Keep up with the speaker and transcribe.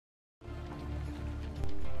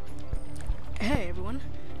Hey everyone,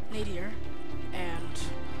 Nate here, and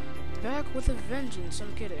back with a vengeance.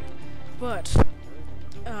 I'm kidding, but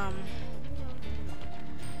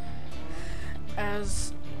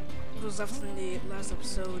as was left in the last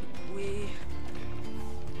episode, we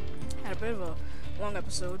had a bit of a long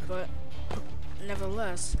episode, but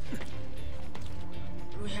nevertheless,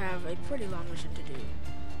 we have a pretty long mission to do.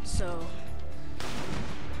 So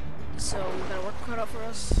we got work cut out for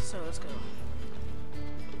us. So let's go.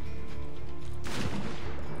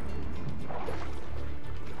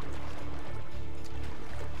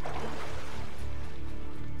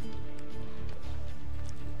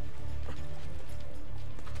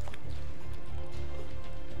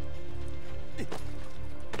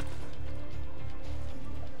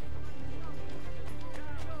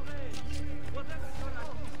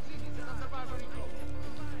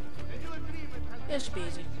 It should be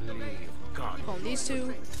easy. Home these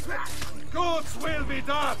two. Goods will be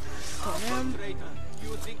done. Home him.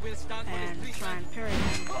 And try and parry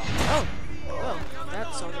him. Oh! Well,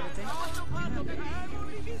 that solved everything.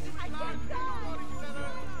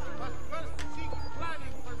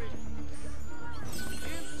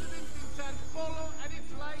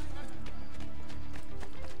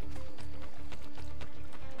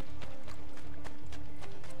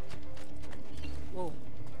 Whoa.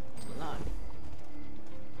 That's a lot.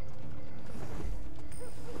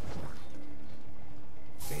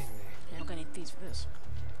 Yeah, I'm gonna need these for this.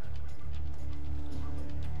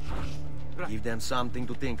 Give them something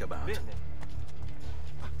to think about.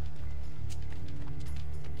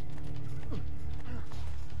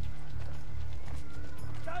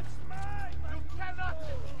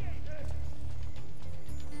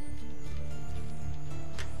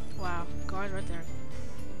 Wow, guard right there.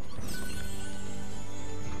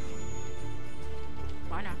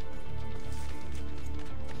 Why not?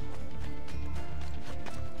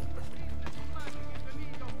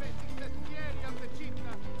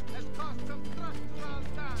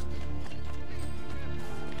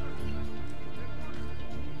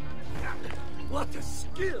 What a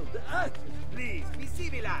skilled artist! Please, be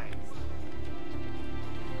civilized!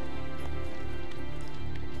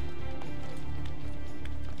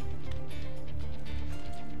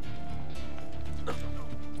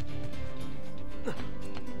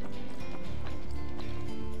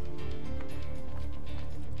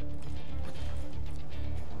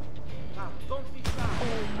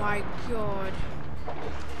 Oh my god.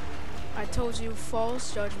 I told you,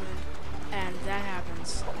 false judgment, and that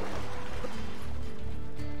happens.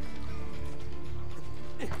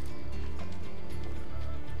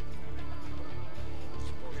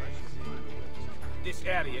 This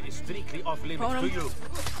area is strictly off limits to you.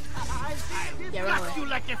 Yeah, right away. You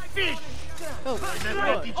like a fish! Oh,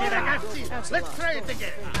 Ready, ragazzi? That's a Let's lot. try it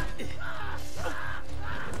again!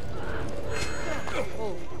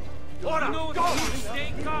 Oh. Ora, go!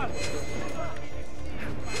 Stay calm!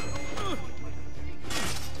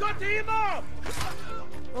 Got him off!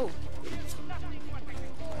 Oh.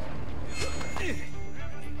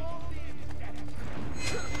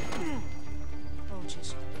 Oh,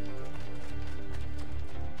 jeez.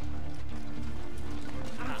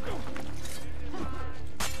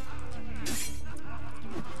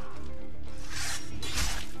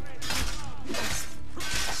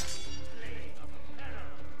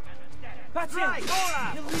 That's right,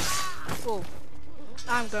 Ora! Oh.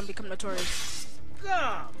 I'm gonna become notorious.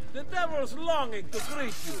 Come! The devil's longing to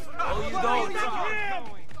greet you. Oh, you don't.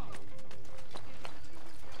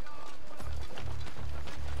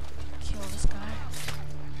 Kill this guy.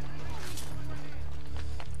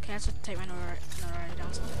 Okay, let's just take my notoriety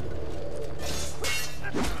down some.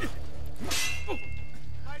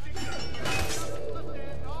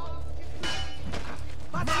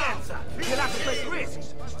 Pazienza! You'll have to take risks.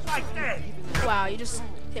 Strike dead. Wow, you just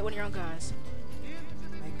hit one of your own guys.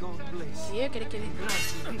 May God bless. Yeah, get it.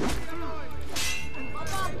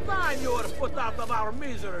 About time you were put out of our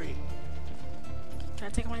misery. Can I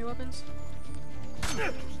take one of your weapons?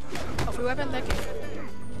 Oh, free weapon? Thank you.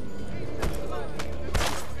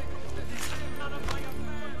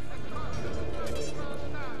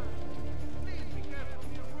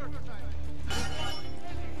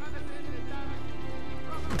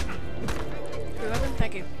 Free weapon?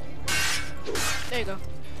 Thank you. There you go.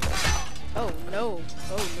 Oh no.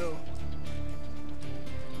 Oh no.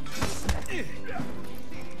 Can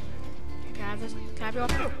I have this? Can I have your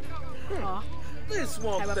weapon? Aw. This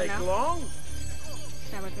won't Have a take now? long.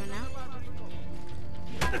 Can I have a weapon now?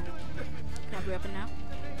 Can I have a weapon now?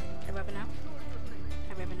 Have a weapon now?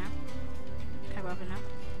 Have a weapon now? Have a weapon now?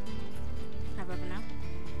 Have a weapon now?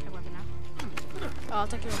 Have a weapon now? Oh, I'll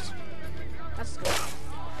take yours. That's good.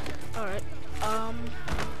 Alright.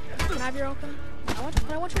 Can I have your weapon? Can I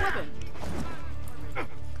want your weapon? Can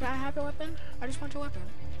I have your weapon? I just want your weapon.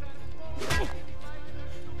 Can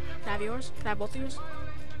I have yours? Can I have both of yours?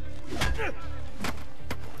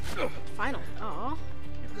 Final. Aw.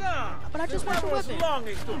 But I just want your weapon.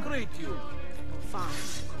 Longing to greet you. Fine.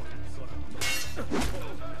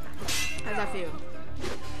 How's that feel?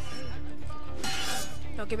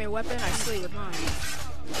 Don't give me a weapon, I sleep with mine.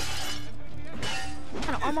 What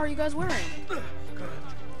kind of armor are you guys wearing?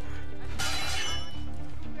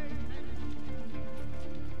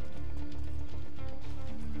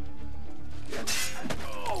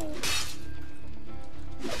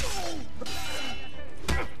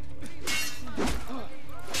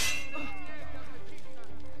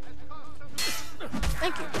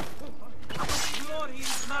 Thank you. Glory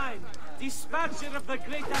is mine, dispatcher of the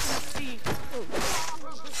great assassin.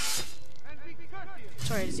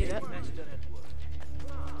 Sorry to see that.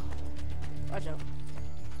 Watch out.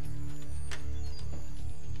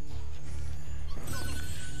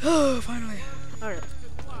 Oh, finally. Alright.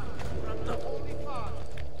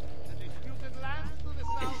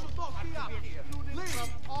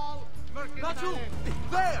 That's you!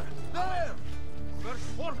 There! There!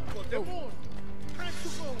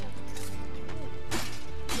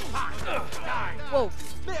 Whoa.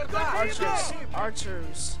 There, Archers.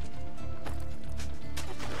 Archers.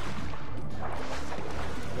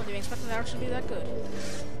 Wasn't even expecting the archer to be that good.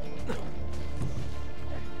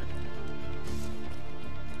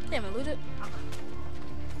 Damn it, loot it.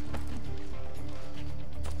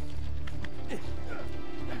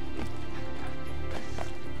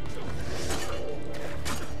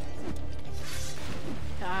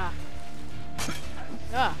 Ah.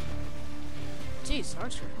 Ah. Jeez,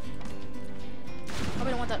 archer.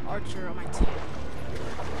 Probably don't want that archer on my team.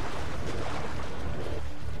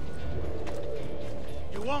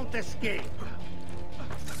 You won't escape.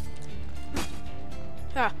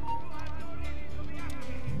 Ah.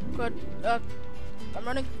 Good. I'm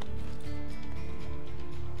running.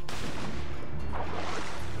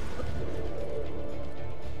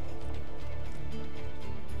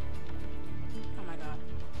 Oh my god.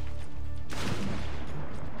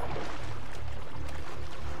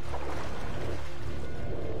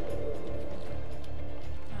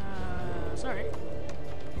 Sorry.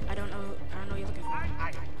 I don't know what you're looking for.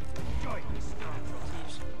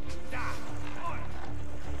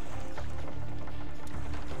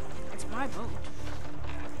 It's my boat.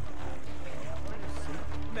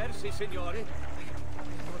 Merci, signore.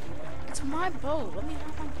 It's my boat. Let me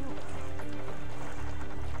have my boat.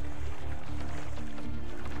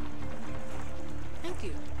 Thank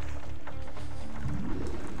you.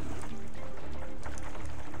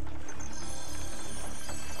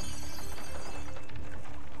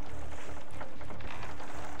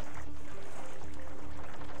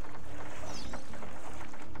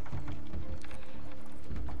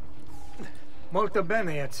 Molto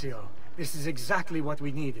bene, Ezio. This is exactly what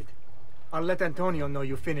we needed. I'll let Antonio know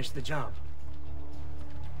you finished the job.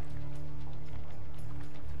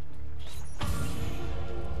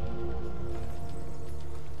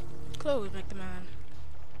 Clothes make the man.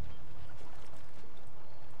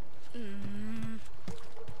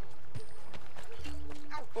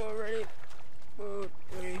 Already.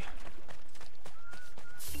 Ready.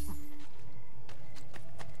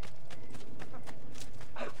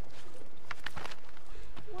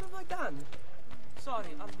 What have I done?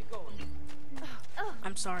 Sorry, I'll be going.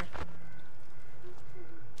 I'm sorry.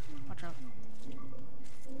 Watch out.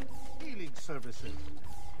 Healing services.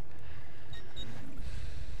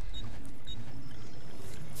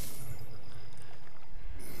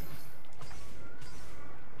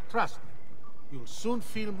 Trust me, you'll soon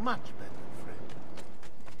feel much better, friend.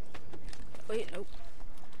 Wait, nope.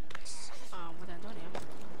 With Antonio.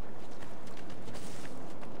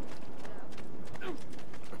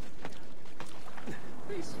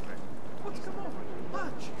 Please, friend. What's come over you?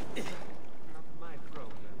 Much. Not my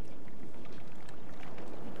problem.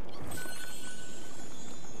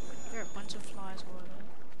 There are a bunch of flies over there.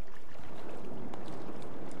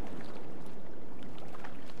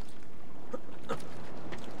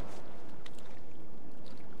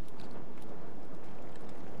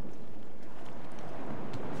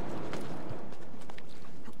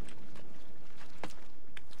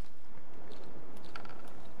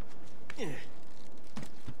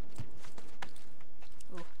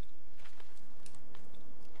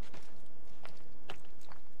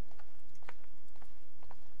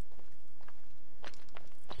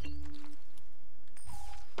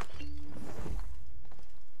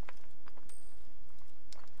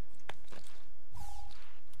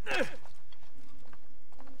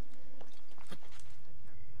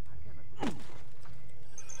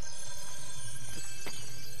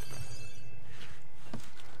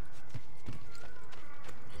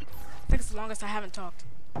 longest I haven't talked.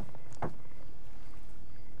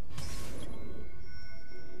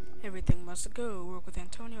 Everything must go. Work with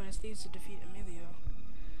Antonio and his thieves to defeat Emilio.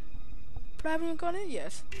 But I haven't even gone in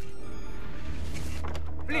yet.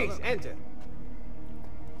 Please, enter.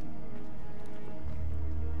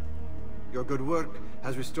 Your good work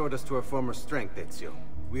has restored us to our former strength, Ezio.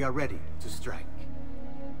 We are ready to strike.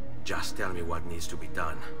 Just tell me what needs to be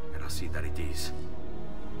done, and I'll see that it is.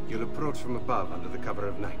 You'll approach from above under the cover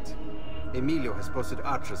of night. Emilio has posted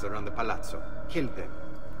archers around the palazzo. Kill them,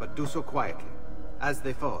 but do so quietly. As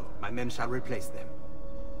they fall, my men shall replace them.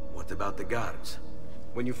 What about the guards?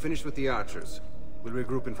 When you finish with the archers, we'll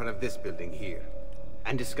regroup in front of this building here,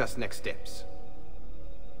 and discuss next steps.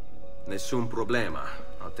 Nessun problema.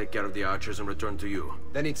 I'll take care of the archers and return to you.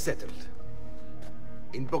 Then it's settled.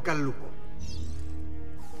 In bocca al lupo.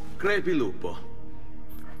 Crepi lupo.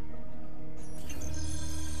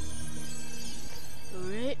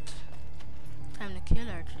 Alright. Time to kill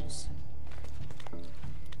archers.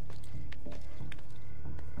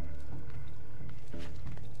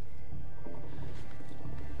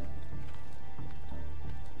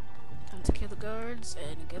 Time to kill the guards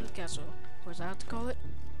and get in the castle. Or as I have to call it,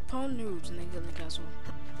 pawn noobs and then get in the castle.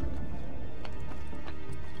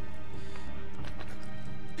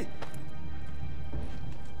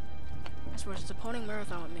 I swear it's a pawning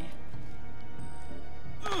marathon with me.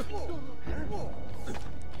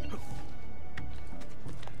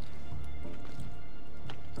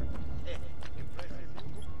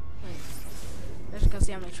 Wait, let's go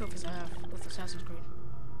see how many trophies I have with Assassin's Creed.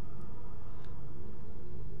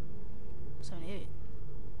 78.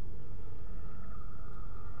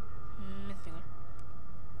 Myth finger.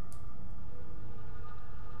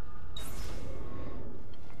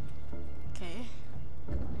 Okay.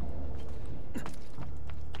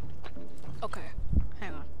 Okay,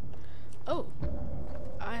 hang on. Oh,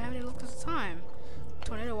 I haven't even looked at the time.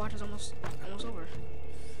 Tornado watch is almost over.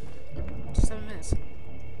 Just 7 minutes.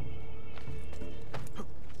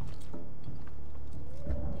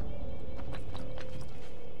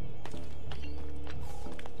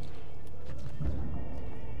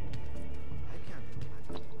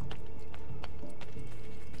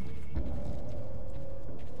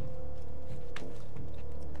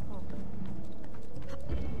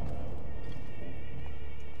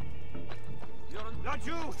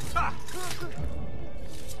 Laggiù! Ah!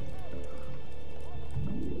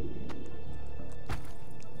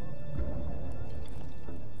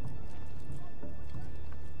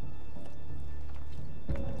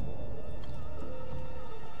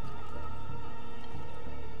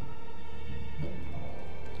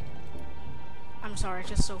 I'm sorry, it's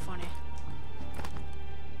just so funny.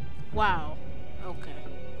 Wow. Okay.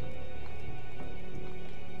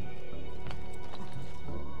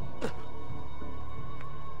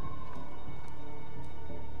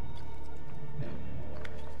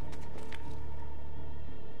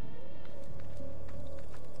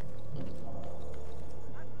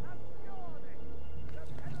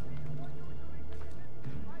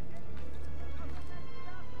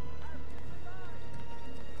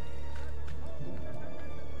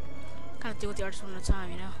 Kind of deal with the artist one at a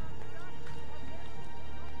time, you know?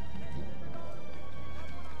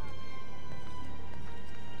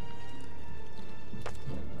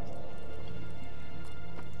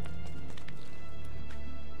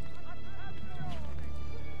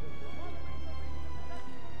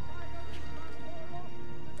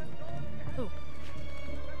 Oh.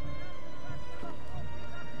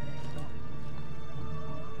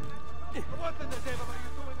 What in the devil are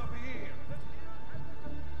you doing over here?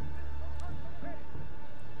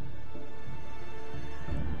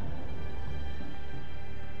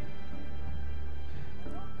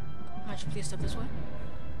 Might you please step this way?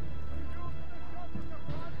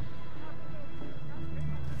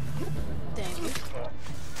 Thank you.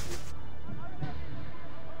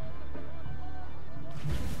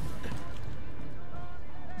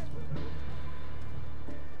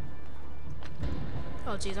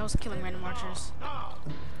 Oh geez, I was killing random archers.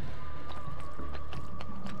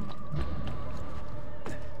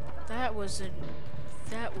 That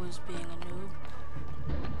was being a noob.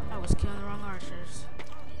 I was killing the wrong archers.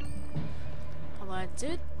 Although I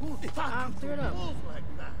did clear it up.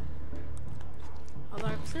 Although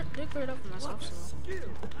I did clear it up for myself, so.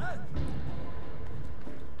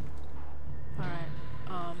 Alright,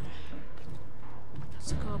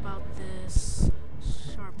 let's go about this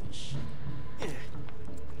sharpish.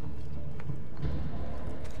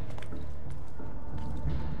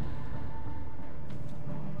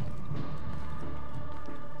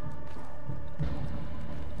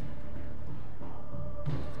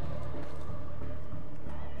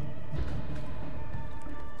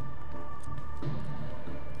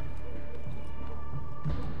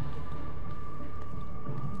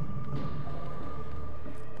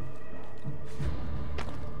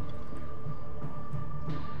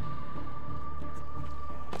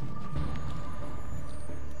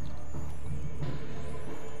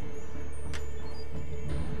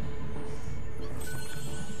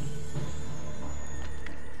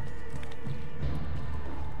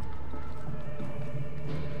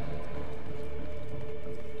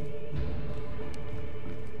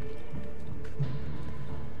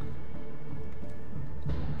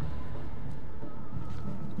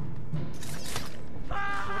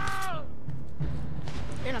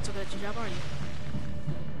 job are you?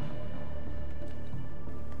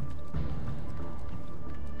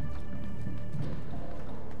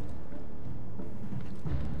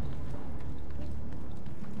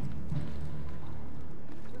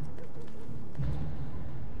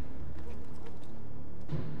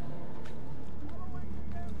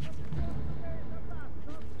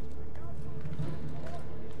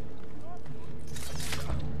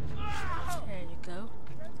 There you go.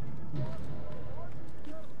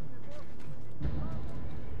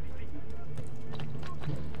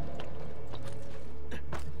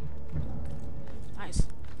 Nice.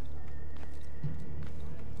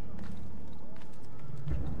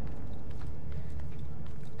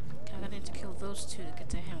 Okay, I need to kill those two to get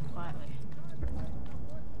to him quietly.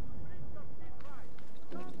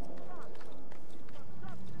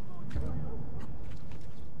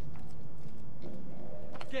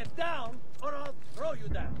 Get down, or I'll throw you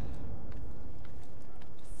down.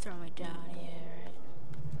 Throw me down, yeah,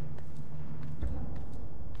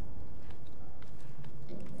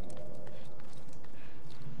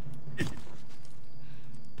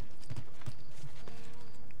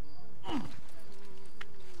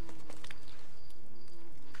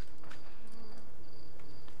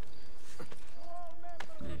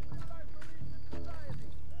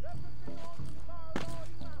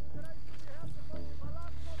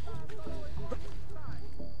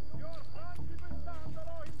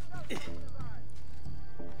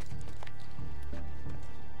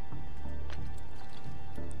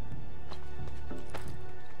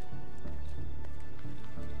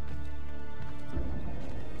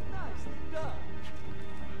 right.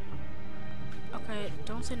 Okay,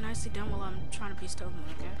 don't say nicely done while I'm trying to be stubborn,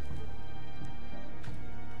 okay?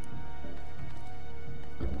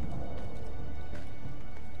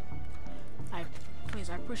 Please,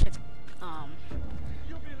 I appreciate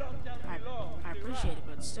You belong down below. I appreciate it,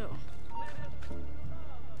 but still.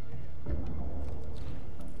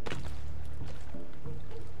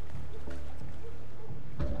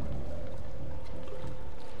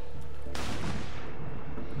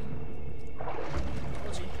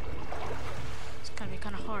 Told you. It's gonna be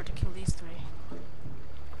kind of hard to kill these three.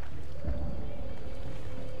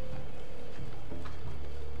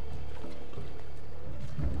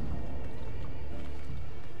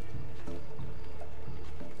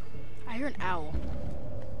 I hear an owl.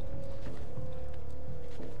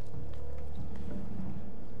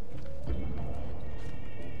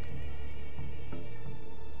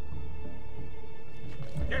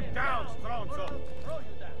 Get down, Stronzo. Throw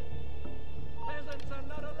you down. Peasants are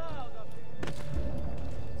not allowed up here.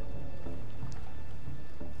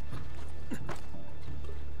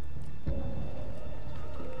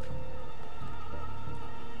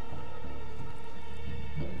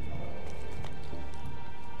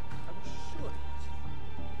 I'm sure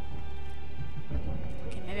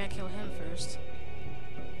Okay, maybe I kill him first.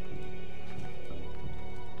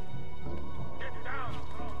 Get down,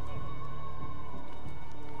 Stronzo.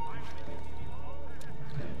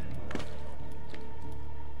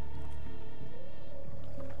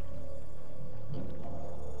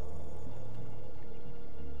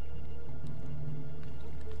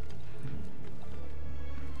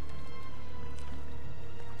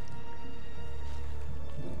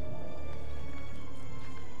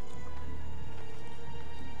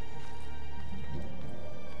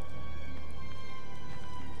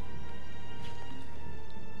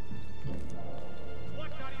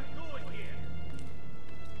 What are you doing here?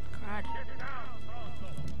 Crud. Get down, Stronzo.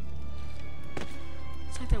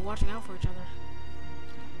 It's like they're watching out for each other.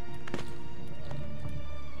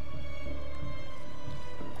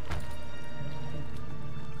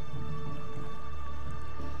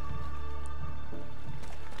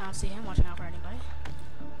 I don't see him watching out for anybody.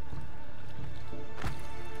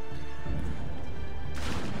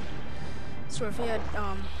 So if he had,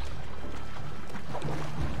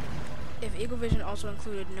 if Eagle Vision also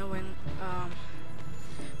included knowing,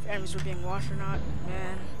 if enemies were being watched or not,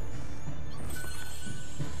 man.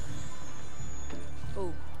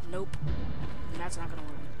 Oh, nope. That's not gonna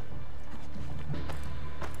work.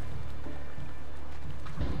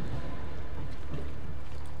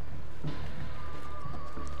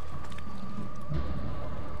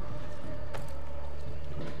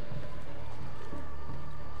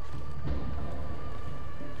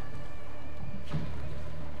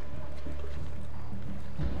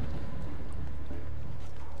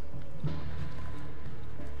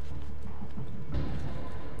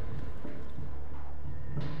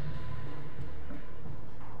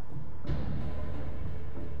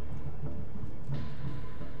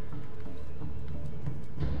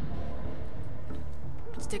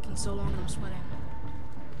 It's taking so long and I'm sweating.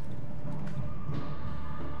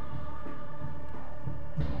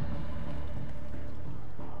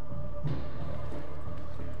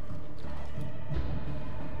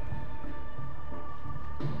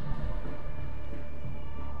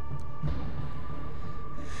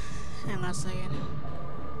 a second.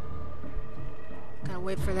 Gotta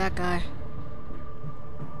wait for that guy.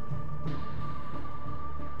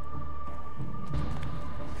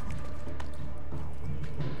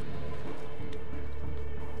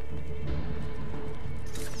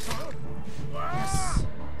 Yes.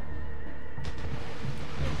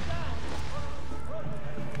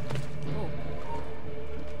 Oh.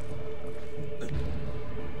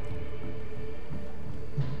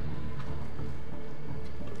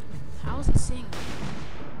 How is he seeing me?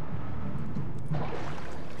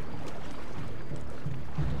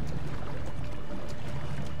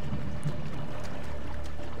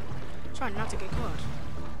 Trying not to get caught.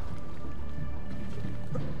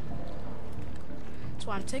 That's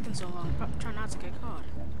why I'm taking so long. Trying not to get caught.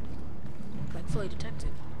 Like fully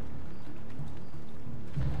detected.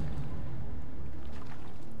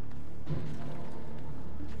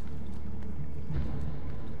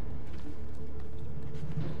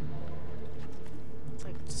 It's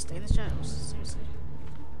like just stay in the shadows. Seriously.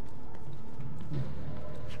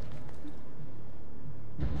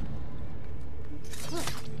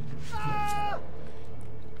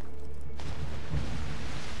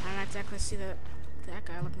 I don't exactly see that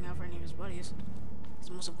guy looking out for any of his buddies. He's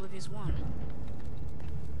the most oblivious one.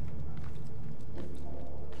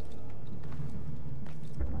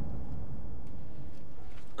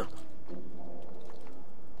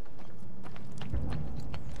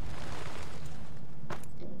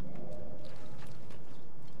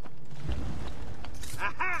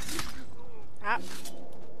 Ah.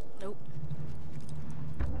 Nope.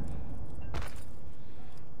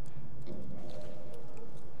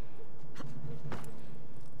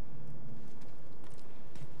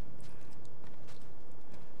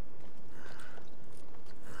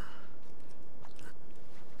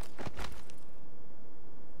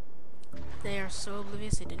 They are so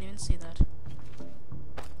oblivious they didn't even see that.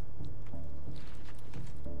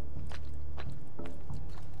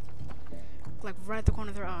 Like right at the corner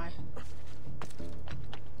of their eye.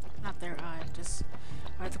 Not their eye, just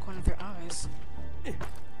right at the corner of their eyes.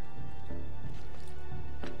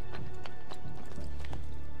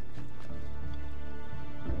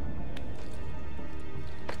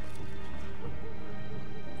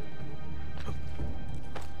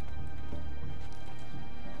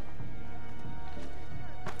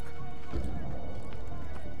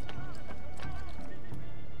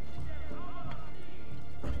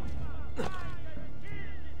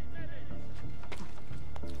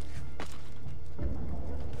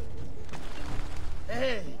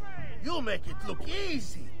 Hey, you make it look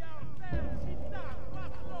easy.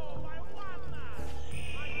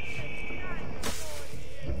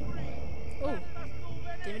 Oh,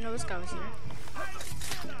 didn't even know this guy was here.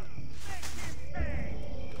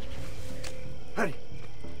 Hurry.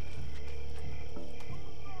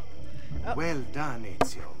 Well done,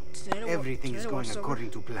 Ezio. Everything is going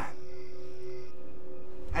according to plan.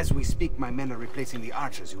 As we speak, my men are replacing the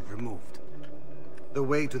archers you've removed. The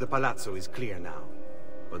way to the palazzo is clear now.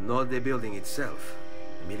 But not the building itself.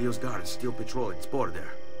 Emilio's guards still patrol its border.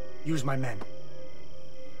 Use my men.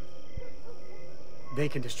 They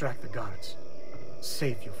can distract the guards.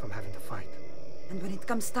 Save you from having to fight. And when it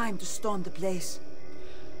comes time to storm the place,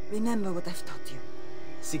 remember what I've taught you.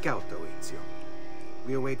 Seek out, though, Ezio.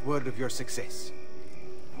 We await word of your success.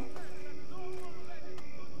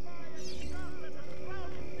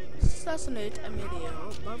 Assassinate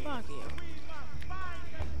Emilio Barbaggio.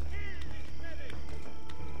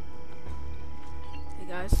 Hey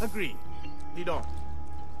guys. Agreed. Lead on.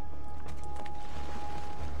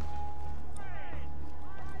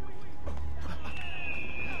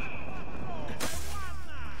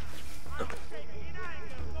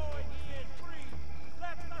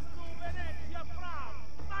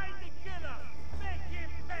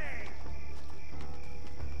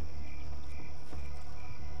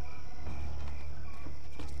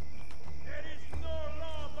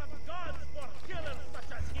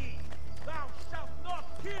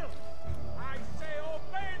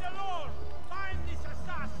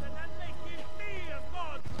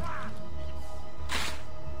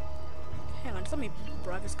 Let me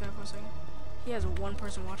brag this guy for a second. He has one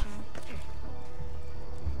person watching him.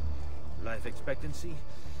 Life expectancy?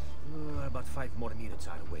 About 5 more minutes,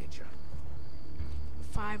 I'd wager.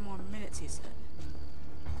 5 more minutes, he said.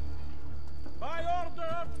 By order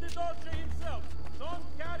of the Doge himself,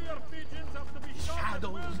 non-carrier pigeons have to be shot.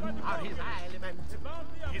 Shadows are his element.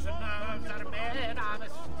 His nerves are made of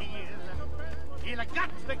steel. He'll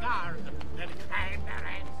gut the guard, then climb the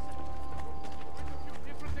ranks.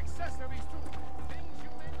 Different accessories too. Things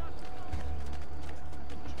you may not.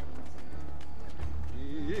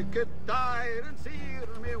 Ikke tyrants hear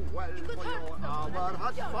me well, for your hour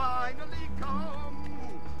has finally come.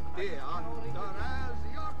 The hunter as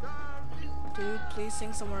your turn is... Dude, please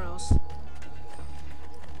sing somewhere else.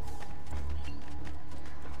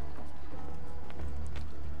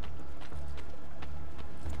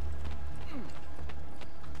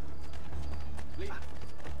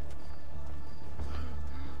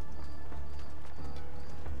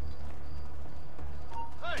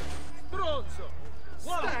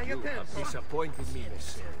 Disappointed me,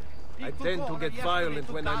 Messer. I tend to get violent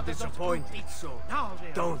when I'm disappointed, so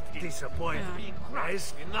don't disappoint me,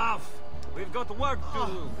 guys. Enough! We've got work to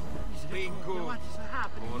do. Being good. More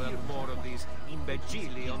and more of these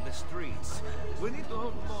imbecili on the streets. We need to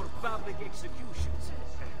hold more public executions.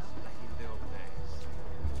 Like in the old days.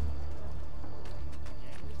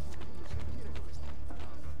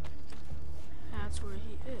 That's where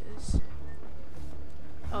he is.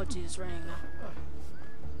 Oh, Jesus, raining now.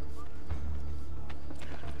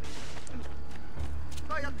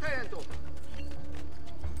 Stai attento!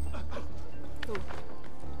 Ooh.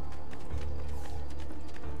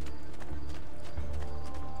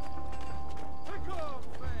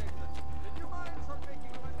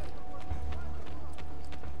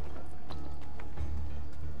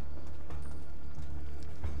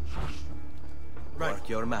 Right. Work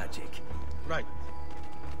your magic. Right.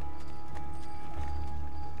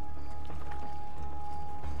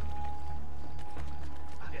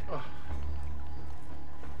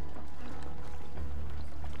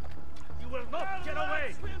 You will not get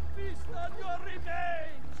away! Will feast on your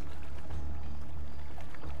remains!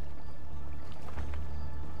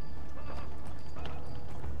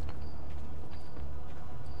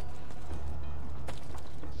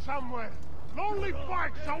 Somewhere, lonely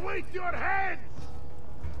barks await your heads!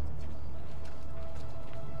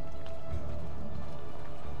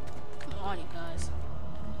 Come on, you guys.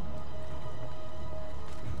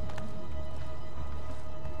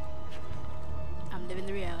 I'm living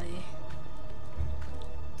the reality.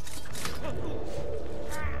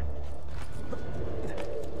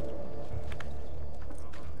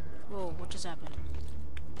 Whoa, what just happened?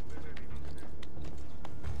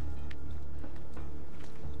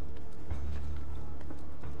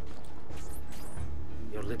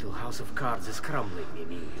 Your little house of cards is crumbling,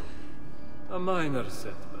 Emilio. A minor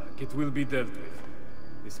setback. It will be dealt with.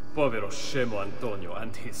 This povero scemo Antonio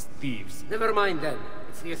and his thieves. Never mind then.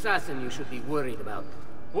 It's the assassin you should be worried about.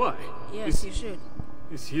 Why? Yes, you should.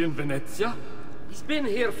 Is he in Venezia? He's been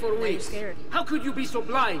here for Now weeks. you're scared. How could you be so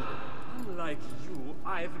blind? Unlike you,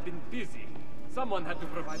 I've been busy. Someone had to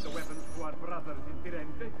provide the weapons to our brothers in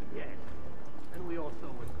Firenze. Yes. And we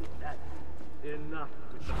also would do that. Enough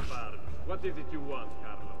with the farm. What is it you want,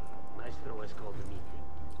 Carlo? Maestro has called a meeting.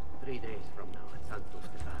 3 days from now at Santo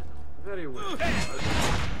Stefano. Very well.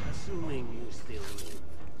 Assuming you still live.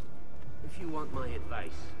 If you want my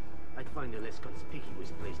advice, I'd find a less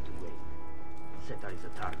conspicuous place to wait. Seta is a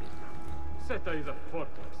target now. Seta is a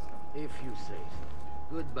fortress. If you say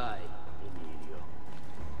so. Goodbye, Emilio.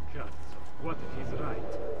 Cazzo, what if he's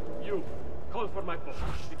right? You, call for my boat.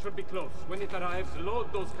 It should be close. When it arrives,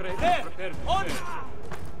 load those crates and prepare to sail.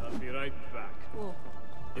 I'll be right back. Whoa.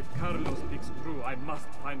 If Carlo speaks true, I must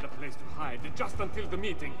find a place to hide, just until the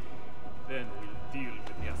meeting. Then we'll deal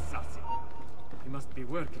with the assassin. He must be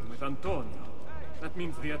working with Antonio. That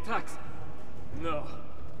means the attacks. No,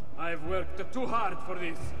 I've worked too hard for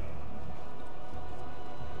this.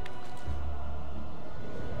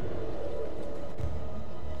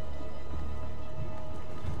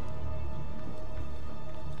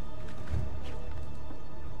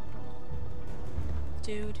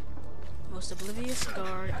 Dude, most oblivious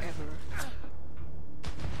guard ever.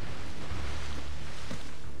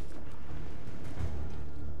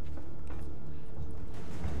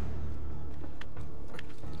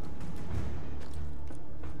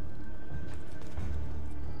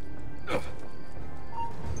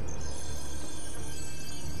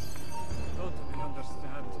 Don't we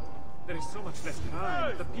understand? There is so much less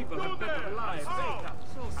crime. The people have better lives.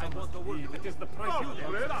 I want to work. It is the price you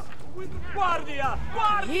pay. Guardia!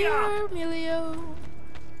 Guardia! Here, Emilio.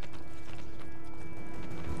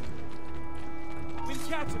 We'll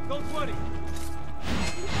catch him, don't worry.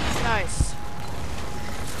 Nice.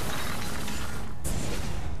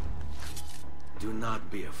 Do not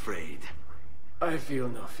be afraid. I feel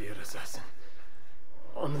no fear, assassin.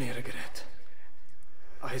 Only regret.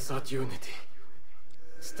 I sought unity,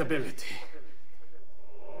 stability,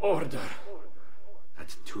 order.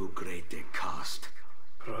 At too great a cost.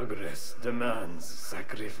 Progress demands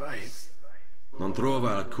sacrifice. Non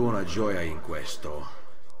trova alcuna gioia in questo,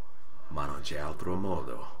 ma non c'è altro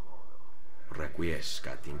modo.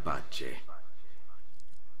 Requiescat in pace.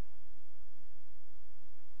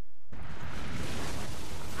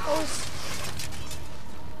 Oh,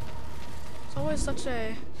 it's always such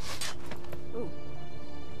a... Ooh.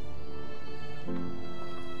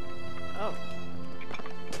 Oh.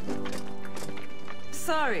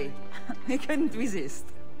 Sorry, I couldn't resist.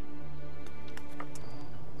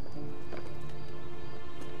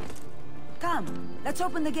 Come, let's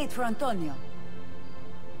open the gate for Antonio.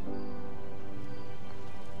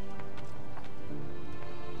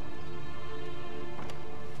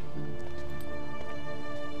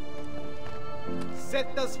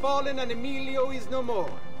 Set has fallen and Emilio is no more.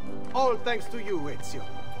 All thanks to you, Ezio.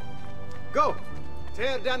 Go!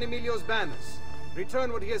 Tear down Emilio's banners.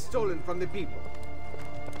 Return what he has stolen from the people.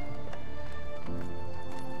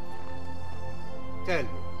 Tell me,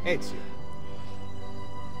 Ezio.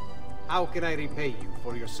 How can I repay you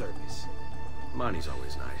for your service? Money's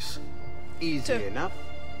always nice. Easy enough.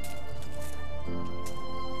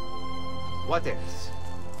 What else?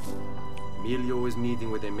 Emilio is meeting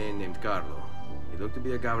with a man named Carlo. He looked to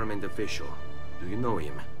be a government official. Do you know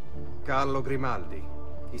him? Carlo Grimaldi.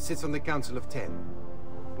 He sits on the Council of 10.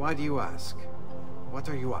 Why do you ask? What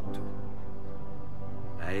are you up to?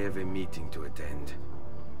 I have a meeting to attend.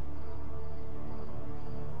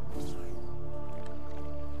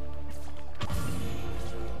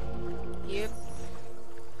 Yep.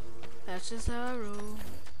 That's just how I roll.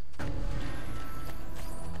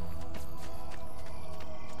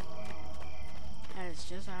 That's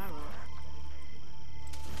just how I roll.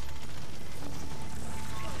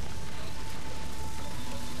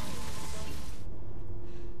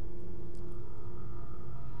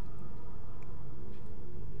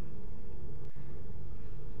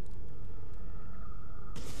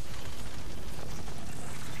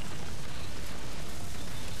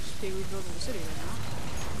 Be rebuilding the city right now.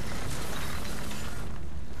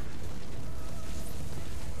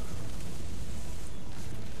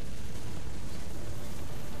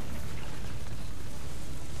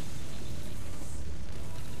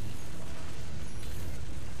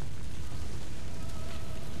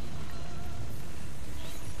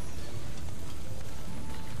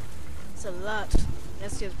 It's a lot.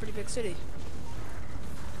 Venezia is a pretty big city.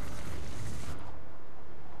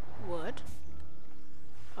 What?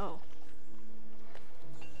 Oh.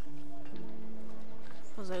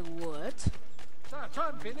 I was like, what? Such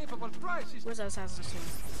unbelievable prices. Where's that assassin's tomb?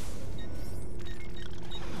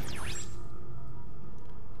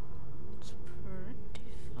 It's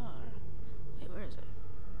pretty far. Wait, where is it?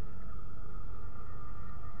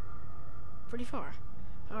 Pretty far.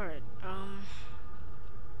 Alright,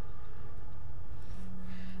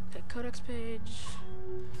 okay, codex page.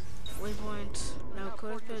 Waypoint. No,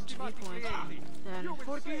 codex page, viewpoint. Then...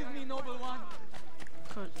 Forgive me, noble one.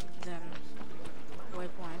 Then...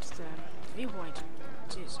 Waypoint, then viewpoint.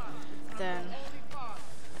 Jeez. Then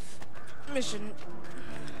mission.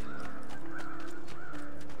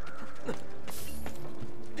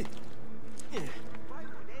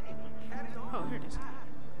 Oh, here it is.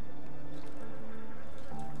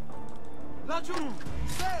 Laggiù!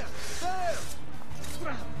 There! There!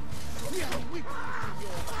 We are weak,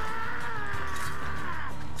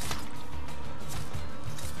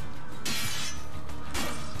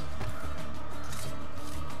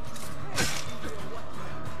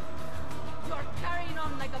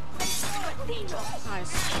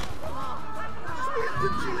 Nice.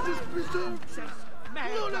 Jesus preserve!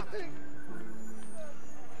 Lunatic!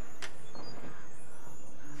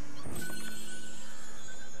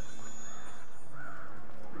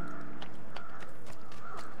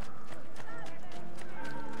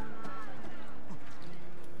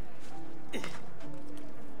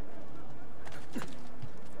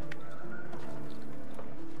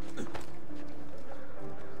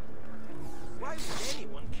 Why would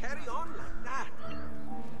anyone carry on like that?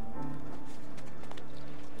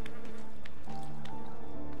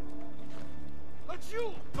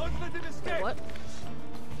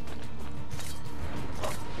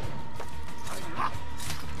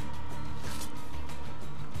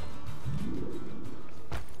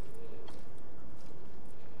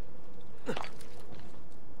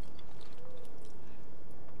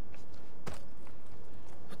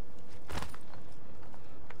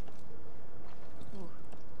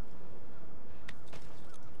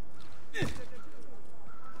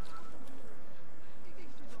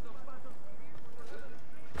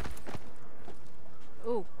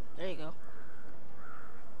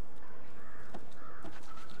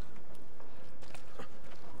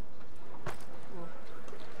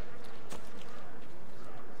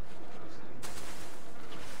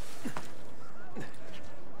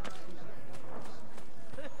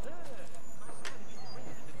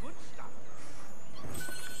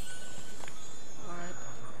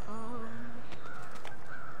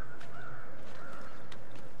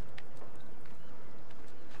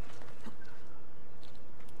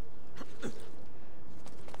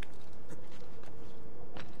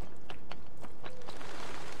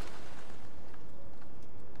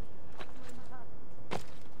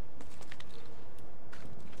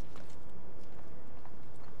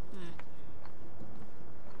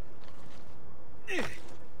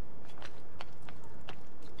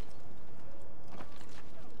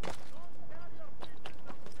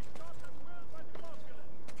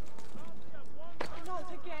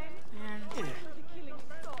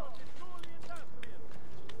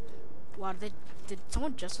 Did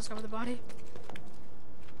someone just discover the body?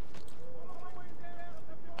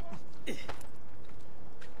 I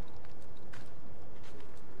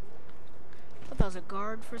thought that was a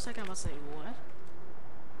guard for a second. I'm about to say, what?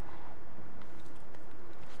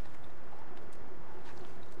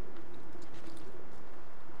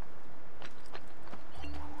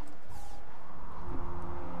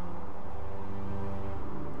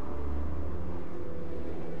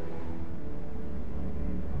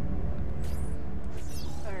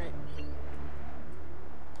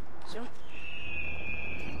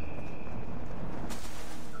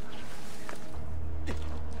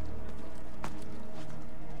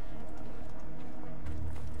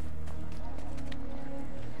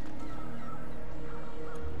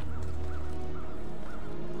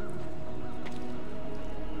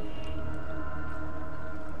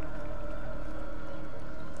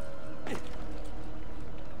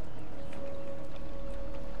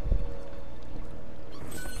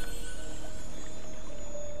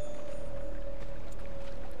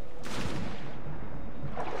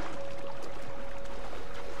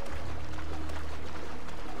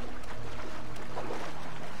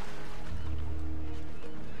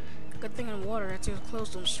 Good thing in water that your clothes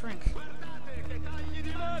don't shrink.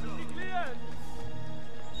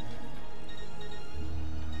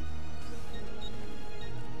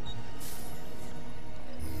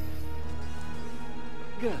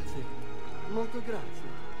 Grazie. Molto grazie.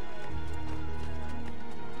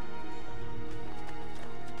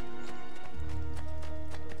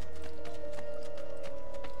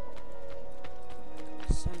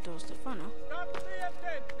 Santo Stefano.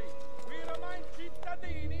 We remind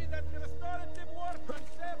cittadini that the restorative work on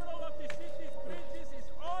several of the city's bridges is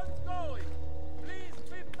ongoing. Please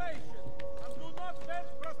be patient and do not vent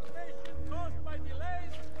frustration caused by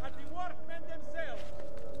delays at the workmen themselves.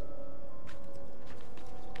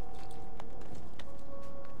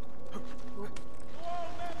 To all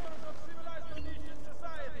members of civilized Venetian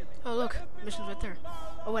society. Oh look, mission's right there.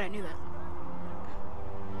 Oh wait, I knew that.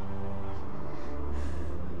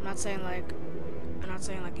 I'm not saying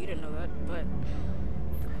like you didn't know that, but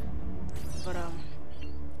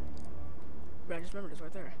I just remembered it's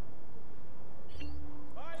right there.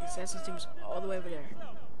 The assassin's team's all the way over there.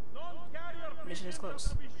 Mission is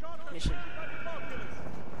close. Mission.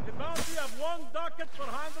 The bounty of 1 ducat per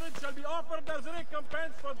 100 shall be offered as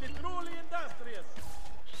recompense for the truly industrious.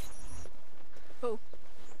 Oh.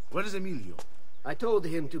 Where is Emilio? I told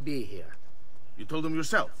him to be here. You told him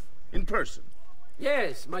yourself, in person?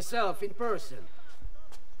 Yes, myself, in person.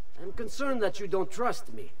 I'm concerned that you don't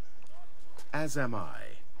trust me. As am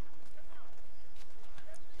I.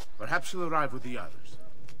 Perhaps you'll arrive with the others.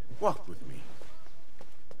 Walk with me.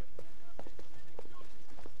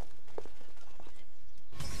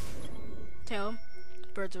 Tell him.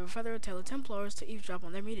 Birds of a feather tell the Templars to eavesdrop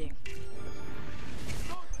on their meeting.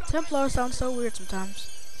 Templars sound so weird sometimes.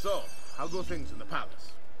 So, how go things in the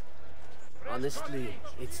palace? Honestly,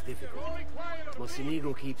 it's difficult.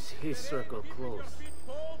 Mocenigo keeps his circle close.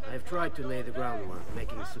 I've tried to lay the groundwork,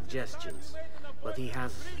 making suggestions, but he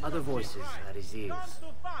has other voices at his ears.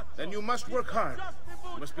 Then you must work hard.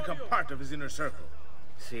 You must become part of his inner circle.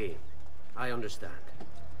 See, I understand.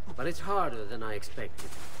 But it's harder than I expected.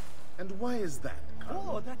 And why is that,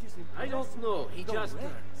 Carlo? I don't know, he just...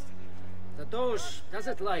 The Doge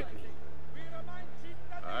doesn't like me.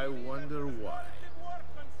 I wonder why.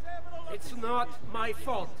 It's not my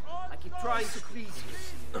fault. I keep trying to please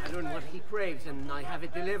him. I learn what he craves and I have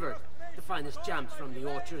it delivered. The finest jams from the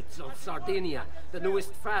orchards of Sardinia, the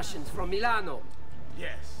newest fashions from Milano.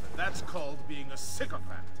 Yes, and that's called being a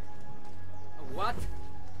sycophant. A what?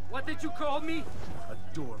 What did you call me? A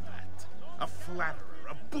doormat, a flatterer,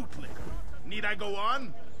 a bootlicker. Need I go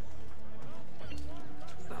on?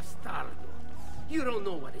 Bastardo. You don't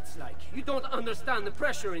know what it's like. You don't understand the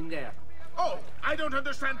pressure in there. Oh, I don't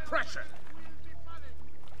understand pressure.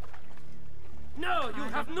 No, you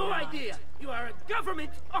have no idea. You are a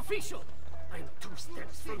government official. I am 2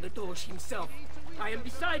 steps from the Doge himself. I am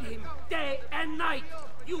beside him day and night.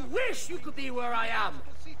 You wish you could be where I am.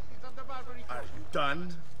 Are you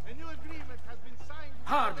done?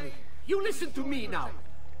 Hardly. You listen to me now.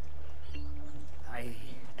 I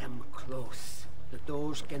am close. The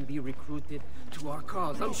Doge can be recruited to our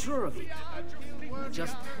cause. I'm sure of it.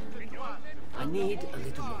 Just... I need a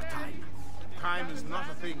little more time. Time is not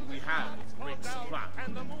a thing we have in great supply.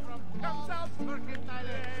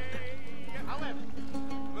 However,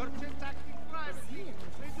 merchants acting privately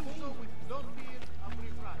may do so with no fear of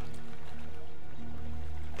reprisal.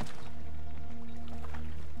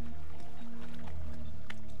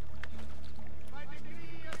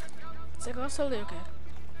 It's like, oh, totally okay.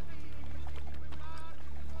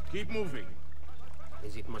 Keep moving.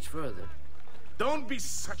 Is it much further? Don't be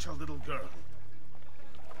such a little girl.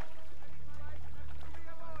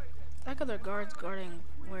 Like other guards guarding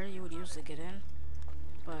where you would usually get in,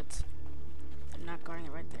 but they're not guarding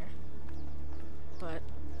it right there. But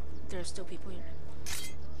there's still people here.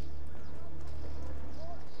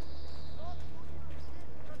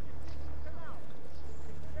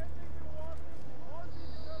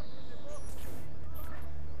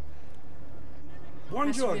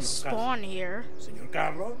 Buongiorno, we spawn here. Signor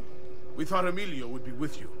Carlo? We thought Emilio would be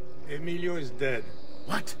with you. Emilio is dead.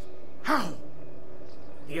 What? How?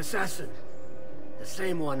 The assassin. The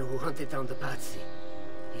same one who hunted down the Pazzi.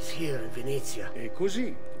 He's here in Venezia. E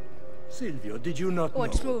così? Silvio, did you not know? Oh,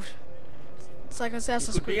 it just moved. It's like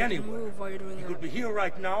Assassin's He could be Creed. You anywhere. move while you're doing He the- could be here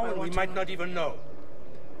right now and we might not even know.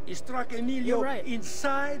 He struck Emilio You're right.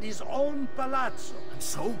 inside his own palazzo. And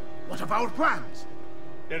so? What of our plans?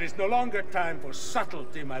 There is no longer time for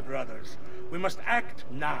subtlety, my brothers. We must act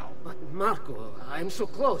now. But Marco, I'm so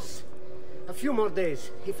close. A few more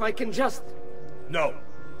days, if I can just... No.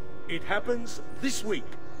 It happens this week.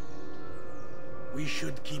 We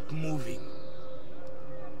should keep moving.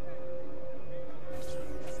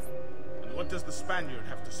 And what does the Spaniard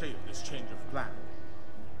have to say of this change of plan?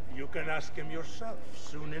 You can ask him yourself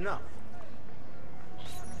soon enough.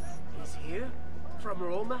 He's here? From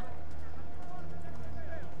Roma?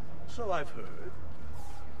 So I've heard.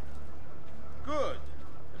 Good.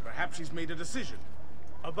 Perhaps he's made a decision.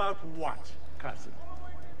 About what, cousin?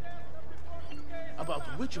 About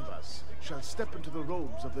which of us shall step into the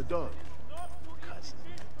robes of the dog, cousin.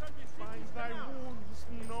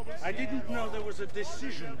 I didn't know there was a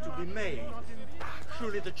decision to be made.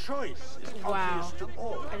 Surely the choice is obvious to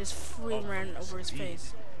all. I just flew ran over his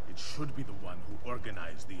face. It should be the one who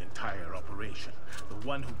organized the entire operation. The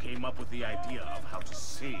one who came up with the idea of how to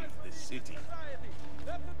save this city.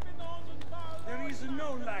 There is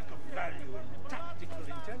no lack of value in tactical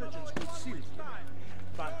intelligence, good Silvio.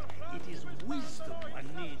 But it is wisdom one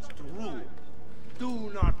needs to rule.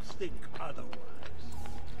 Do not think otherwise.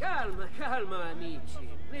 Calma, calma, amici.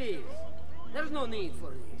 Please. There's no need for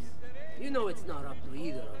this. You know it's not up to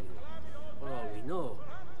either of you. For all we know,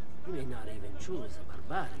 you may not even choose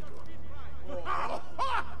a barbarigo.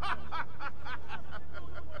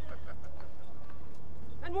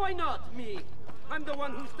 And why not me? I'm the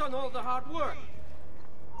one who's done all the hard work.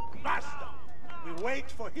 Basta! We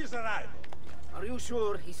wait for his arrival. Are you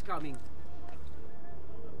sure he's coming?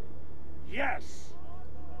 Yes.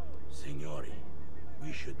 Signori,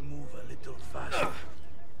 we should move a little faster.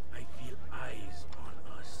 I feel eyes on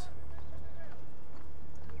us.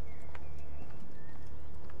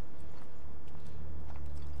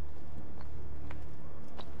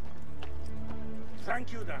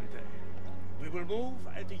 Thank you, Dante. We will move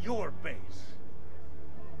at your pace.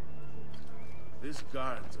 This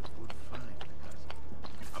guard's a good find, cousin.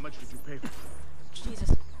 How much did you pay for it?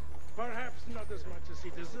 Jesus. Perhaps not as much as he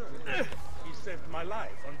deserves. He saved my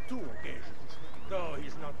life on 2 occasions, though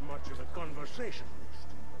he's not much of a conversationalist.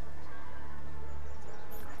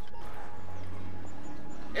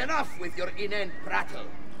 Enough with your inane prattle.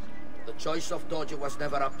 The choice of Doge was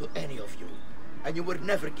never up to any of you, and you were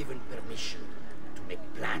never given permission to make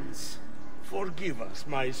plans. Forgive us,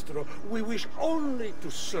 Maestro. We wish only to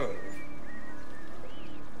serve.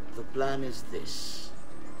 The plan is this.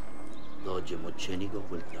 Doge Mocenigo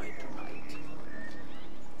will die tonight.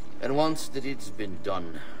 And once the deed's been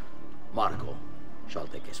done, Marco shall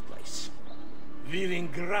take his place. Vi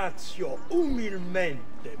ringrazio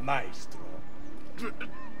umilmente, Maestro.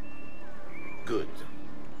 Good.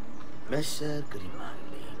 Messer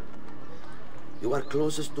Grimaldi, you are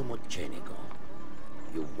closest to Mocenigo.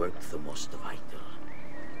 You work the most vital.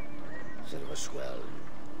 Serve us well,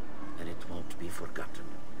 and it won't be forgotten.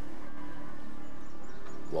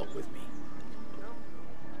 Walk with me.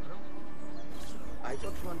 I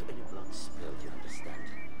don't want any blood spilled, you understand?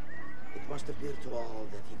 It must appear to all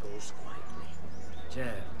that he goes quietly.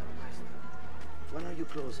 Certo, Maestro. When are you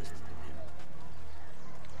closest to him?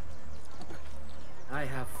 I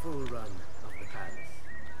have full run of the palace.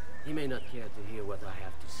 He may not care to hear what I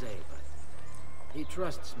have to say, but he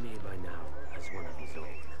trusts me by now as one of his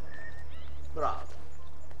own. Bravo.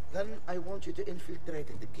 Then I want you to infiltrate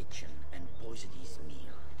in the kitchen and poison his meal.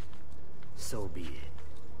 So be it.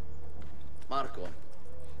 Marco,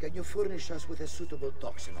 can you furnish us with a suitable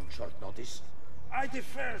toxin on short notice? I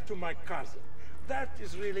defer to my cousin. That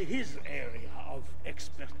is really his area of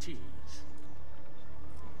expertise.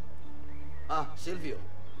 Ah, Silvio.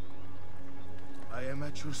 I am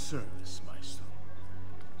at your service, Maestro.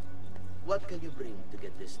 What can you bring to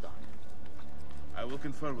get this done? I will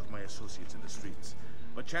confer with my associates in the streets.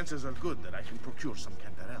 but chances are good that I can procure some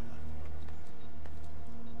cantarella.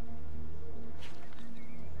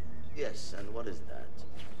 Yes, and what is that?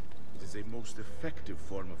 It is a most effective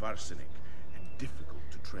form of arsenic and difficult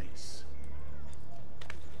to trace.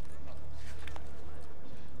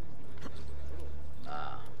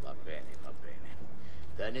 Ah, va bene, va bene.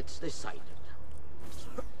 Then it's decided.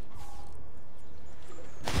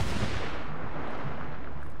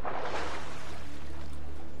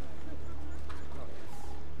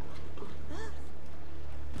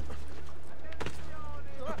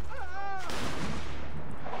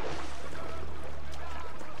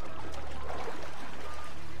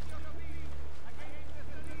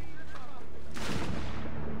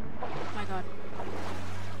 My God.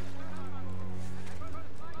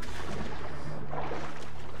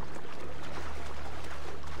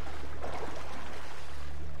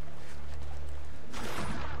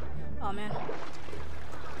 Oh man.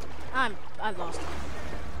 I lost.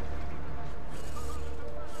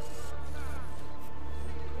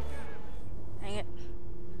 Dang it.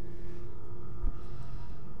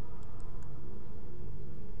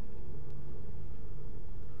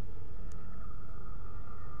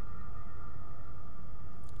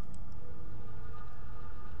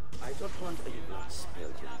 I don't want any blood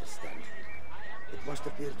spilled, you understand? It must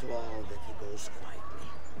appear to all that he goes quietly.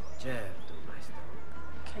 Certo, Maestro.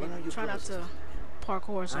 When are Okay, you try not to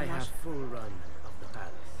parkour so I much. have full run of the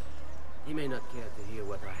palace. He may not care to hear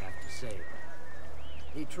what I have to say,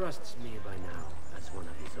 but he trusts me by now as one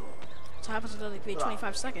of his own. So happens to like be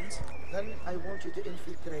 25 seconds. Then I want you to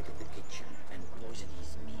infiltrate the kitchen and poison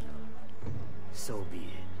his meal. So be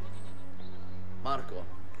it. Marco,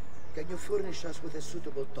 can you furnish us with a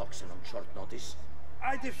suitable toxin on short notice?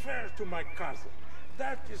 I defer to my cousin.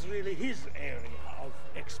 That is really his area of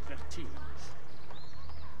expertise.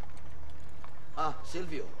 Ah,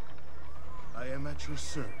 Silvio. I am at your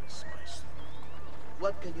service, Maestro.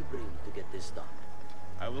 What can you bring to get this done?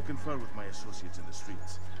 I will confer with my associates in the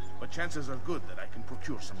streets, but chances are good that I can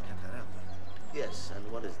procure some cantarella. Yes, and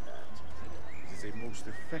what is that? It is a most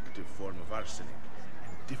effective form of arsenic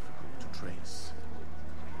and difficult to trace.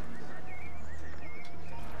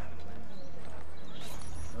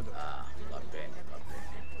 Ah, va bene, va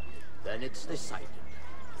bene. Then it's decided.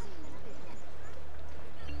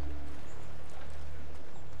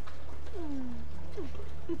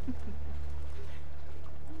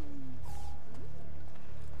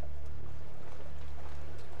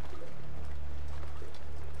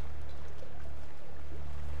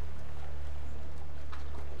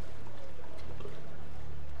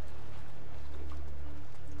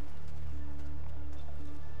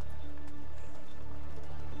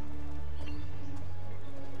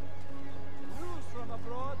 News from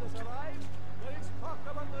abroad has arrived. There is talk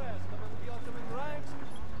of unrest among the Ottoman ranks.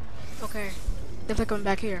 Okay, if they're coming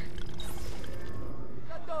back here.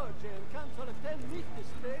 The Doge and Council of 10 meet this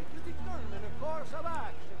day to determine a course of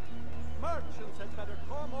action. Merchants had better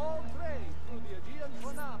come all trade through the Aegean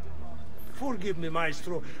Canal. Forgive me,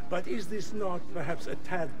 Maestro, but is this not perhaps a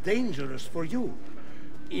tad dangerous for you?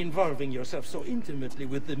 Involving yourself so intimately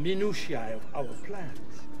with the minutiae of our plans.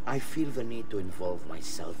 I feel the need to involve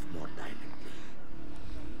myself more directly.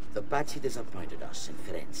 The Pazzi disappointed us in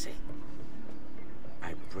Firenze.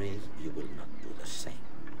 I pray you will not do the same.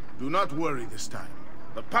 Do not worry this time.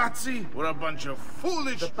 The Pazzi were a bunch of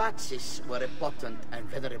foolish... The Pazzis were a potent and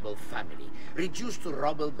venerable family, reduced to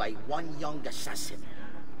rubble by one young assassin.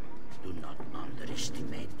 Do not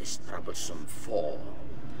underestimate this troublesome foe,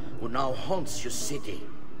 who now haunts your city.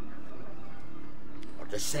 Or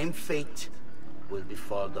the same fate will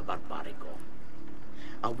befall the Barbarico.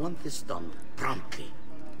 I want this done promptly.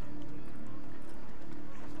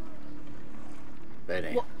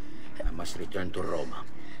 Bene, I must return to Roma.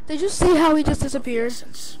 Did you see how he just disappeared?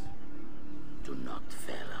 Do not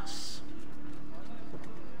fail us.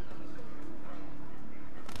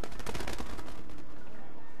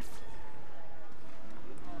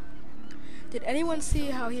 Did anyone see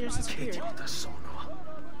how he just disappeared? I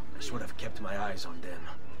should have kept my eyes on them.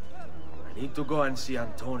 I need to go and see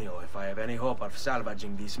Antonio if I have any hope of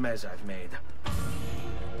salvaging this mess I've made.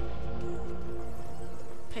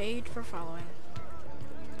 Paid for following.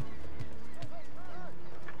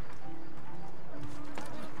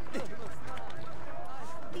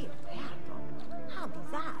 How be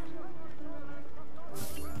that?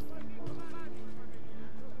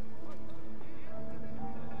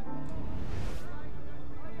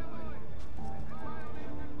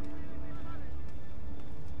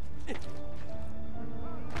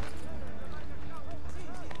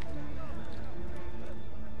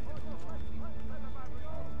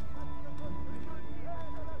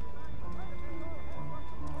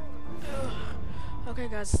 Okay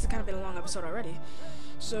guys, this has kind of been a long episode already.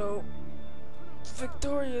 So,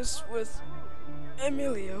 victorious with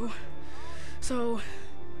Emilio. So,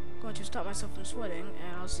 I'm going to stop myself from sweating,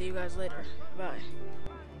 and I'll see you guys later. Bye.